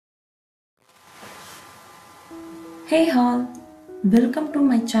Hey all, welcome to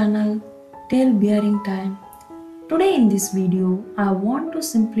my channel Talebearing time. Today in this video, I want to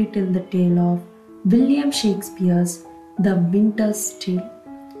simply tell the tale of William Shakespeare's The Winter's Tale.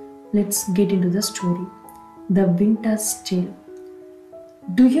 Let's get into the story. The Winter's Tale.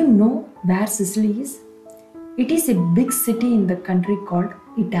 Do you know where Sicily is? It is a big city in the country called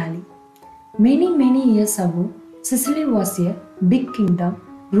Italy. Many years ago, Sicily was a big kingdom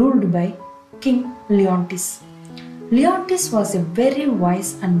ruled by King Leontis. Leontis was a very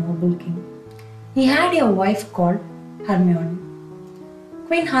wise and noble king. He had a wife called Hermione.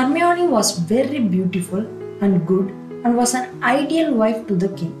 Queen Hermione was very beautiful and good and was an ideal wife to the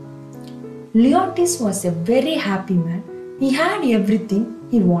king. Leontis was a very happy man. He had everything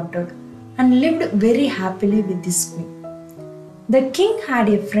he wanted and lived very happily with his queen. The king had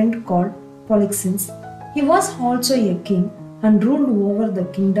a friend called Polixenes. He was also a king and ruled over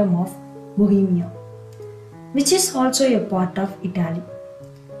the kingdom of Bohemia, which is also a part of Italy.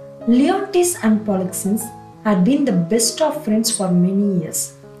 Leontis and Polixenes had been the best of friends for many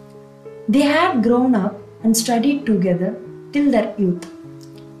years. They had grown up and studied together till their youth,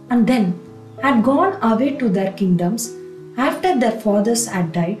 and then had gone away to their kingdoms after their fathers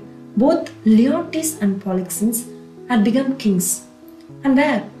had died. Both Leontis and Polixenes had become kings and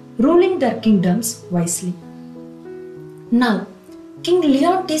were ruling their kingdoms wisely. Now, King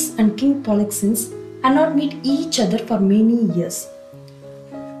Leontis and King Polixenes had not met each other for many years,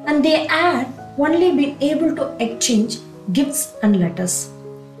 and they had only been able to exchange gifts and letters.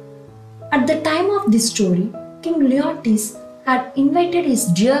 At the time of this story, King Leontis had invited his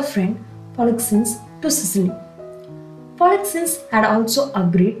dear friend Polixenes to Sicily. Polixenes had also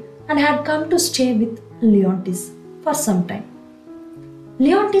agreed and had come to stay with Leontis for some time.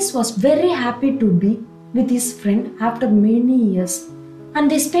 Leontis was very happy to be with his friend after many years, and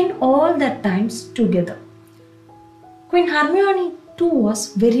they spent all their times together. Queen Hermione too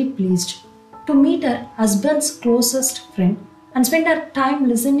was very pleased to meet her husband's closest friend and spend her time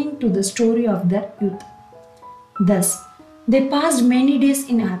listening to the story of their youth. Thus, they passed many days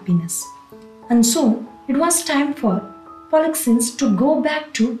in happiness, and soon it was time for Polixenes to go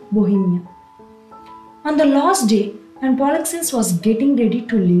back to Bohemia. On the last day, when Polixenes was getting ready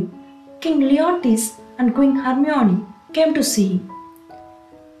to leave, King Leontis and Queen Hermione came to see him.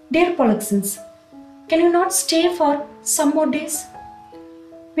 "Dear Polixenes, can you not stay for some more days?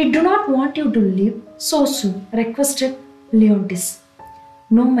 We do not want you to leave so soon," requested Leontis.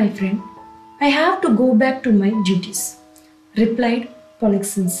 "No, my friend, I have to go back to my duties," replied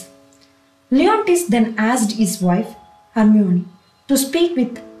Polixenes. Leontis then asked his wife Hermione to speak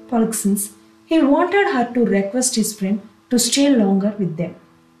with Polixenes. He wanted her to request his friend to stay longer with them.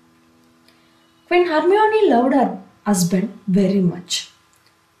 Queen Hermione loved her husband very much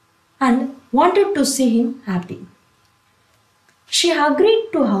and wanted to see him happy. She agreed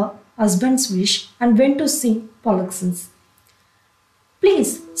to her husband's wish and went to see Polixenes.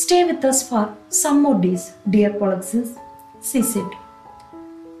 "Please stay with us for some more days, dear Polixenes," she said.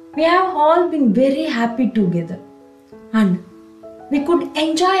 "We have all been very happy together and we could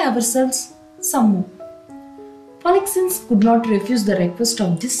enjoy ourselves some more." Polixenes could not refuse the request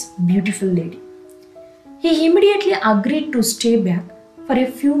of this beautiful lady. He immediately agreed to stay back for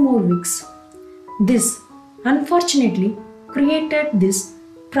a few more weeks. This, unfortunately, created this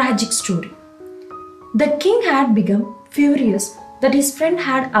tragic story. The king had become furious that his friend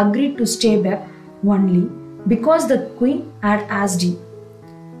had agreed to stay back only because the queen had asked him.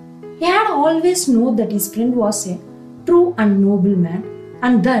 He had always known that his friend was a true and noble man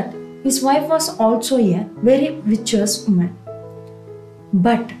and that his wife was also a very virtuous woman.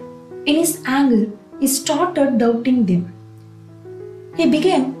 But in his anger, he started doubting them. He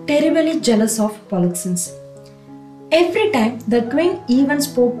became terribly jealous of Polixenes. Every time the queen even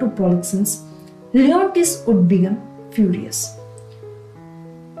spoke to Polixenes, Leontis would become furious.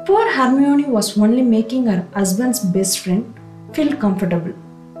 Poor Hermione was only making her husband's best friend feel comfortable,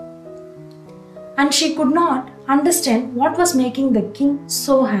 and she could not understand what was making the king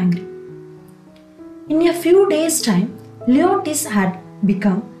so angry. In a few days' time, Leontis had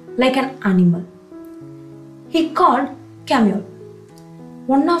become like an animal. He called Camille,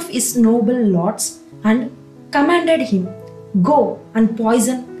 one of his noble lords, and commanded him, "Go and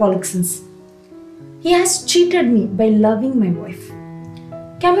poison Polixenes. He has cheated me by loving my wife."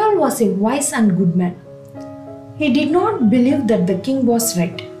 Camille was a wise and good man. He did not believe that the king was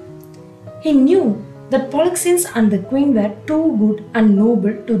right. He knew that Polixenes and the queen were too good and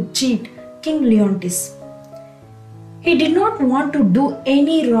noble to cheat King Leontis. He did not want to do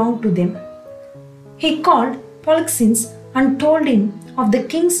any wrong to them. He called Polixenes and told him of the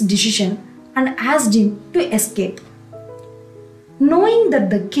king's decision and asked him to escape. knowing that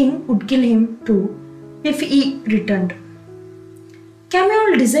the king would kill him too if he returned.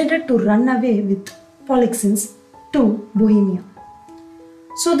 Camille decided to run away with Polixenes to Bohemia.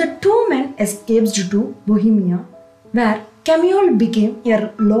 So the two men escaped to Bohemia, where Camille became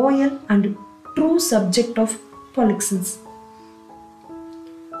a loyal and true subject of Polixenes.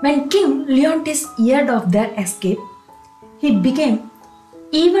 When King Leontes heard of their escape, he became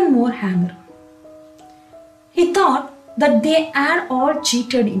even more angry. He thought that they had all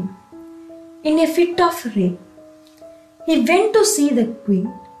cheated him. In a fit of rage, he went to see the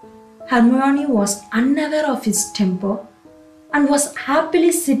queen. Hermione was unaware of his temper and was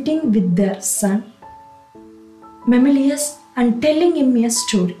happily sitting with their son, Memelius, and telling him a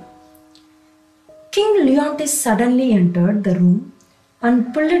story. King Leontes suddenly entered the room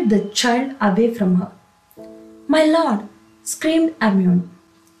and pulled the child away from her. "My lord," screamed Hermione,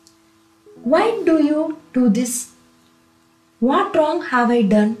 "why do you do this? What wrong have I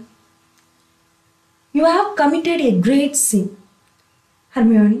done? You have committed a great sin."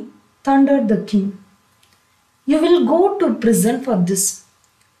 "Hermione," thundered the king, "you will go to prison for this."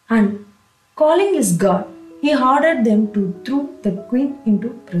 And calling his guard, he ordered them to throw the queen into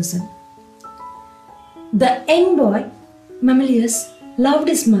prison. The young boy, Memelius, loved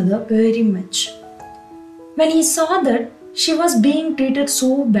his mother very much. When he saw that she was being treated so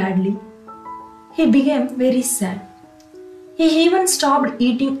badly, he became very sad. He even stopped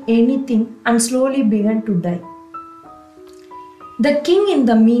eating anything and slowly began to die. The king, in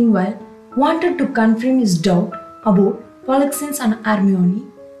the meanwhile, wanted to confirm his doubt about Polixenes and Hermione.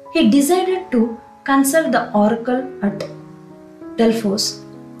 He decided to consult the oracle at Delphos.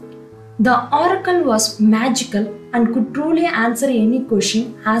 The oracle was magical and could truly answer any question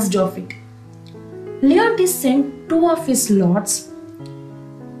asked of it. Leontes sent two of his lords,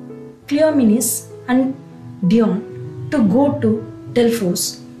 Cleomenes and Dion, to go to Delphos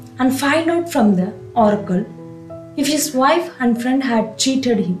and find out from the oracle if his wife and friend had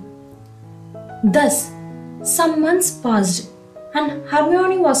cheated him. Thus, some months passed and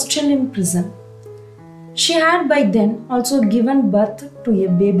Hermione was still in prison. She had by then also given birth to a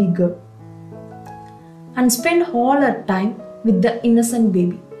baby girl and spent all her time with the innocent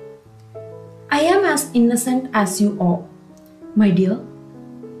baby. "I am as innocent as you are, my dear,"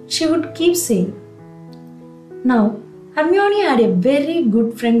 she would keep saying. Now, Hermione had a very good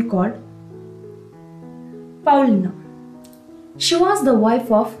friend called Paulina. She was the wife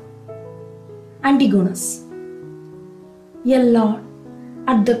of Antigonus, a lord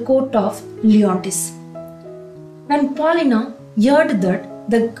at the court of Leontes. When Paulina heard that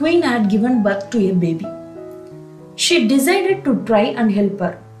the queen had given birth to a baby, she decided to try and help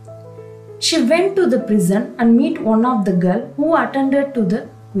her. She went to the prison and met one of the girls who attended to the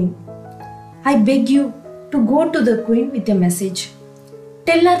queen. "I beg you to go to the queen with a message.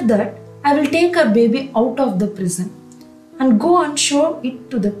 Tell her that I will take her baby out of the prison and go and show it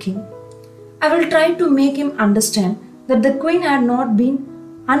to the king. I will try to make him understand that the queen had not been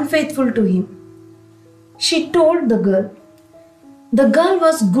unfaithful to him." She told the girl. The girl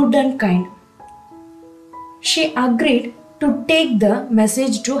was good and kind. She agreed to take the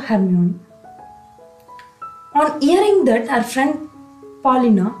message to Hermione. On hearing that her friend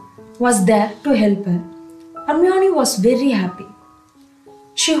Paulina was there to help her, Hermione was very happy.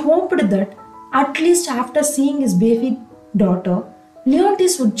 She hoped that at least after seeing his baby daughter,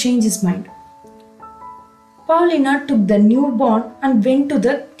 Leontes would change his mind. Paulina took the newborn and went to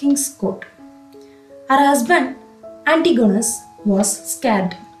the king's court. Her husband, Antigonus, was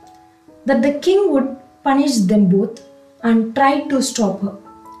scared that the king would punish them both and tried to stop her,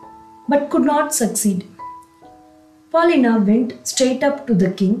 but could not succeed. Paulina went straight up to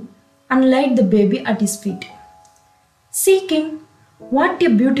the king and laid the baby at his feet. "See, king, what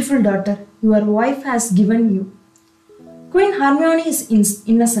a beautiful daughter your wife has given you. Queen Hermione is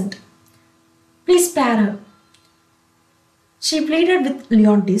innocent. Please spare her." She pleaded with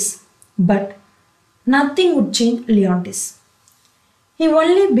Leontes, but nothing would change Leontes. He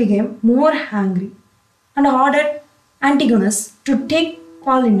only became more angry and ordered Antigonus to take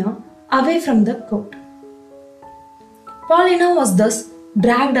Paulina away from the court. Paulina was thus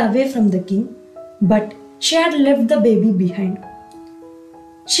dragged away from the king, but she had left the baby behind.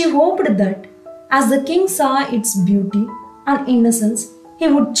 She hoped that as the king saw its beauty and innocence, he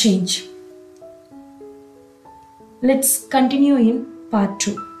would change. Let's continue in part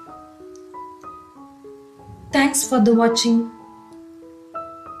 2. Thanks for the watching.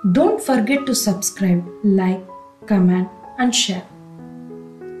 Don't forget to subscribe, like, comment and share.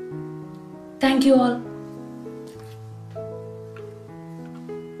 Thank you all.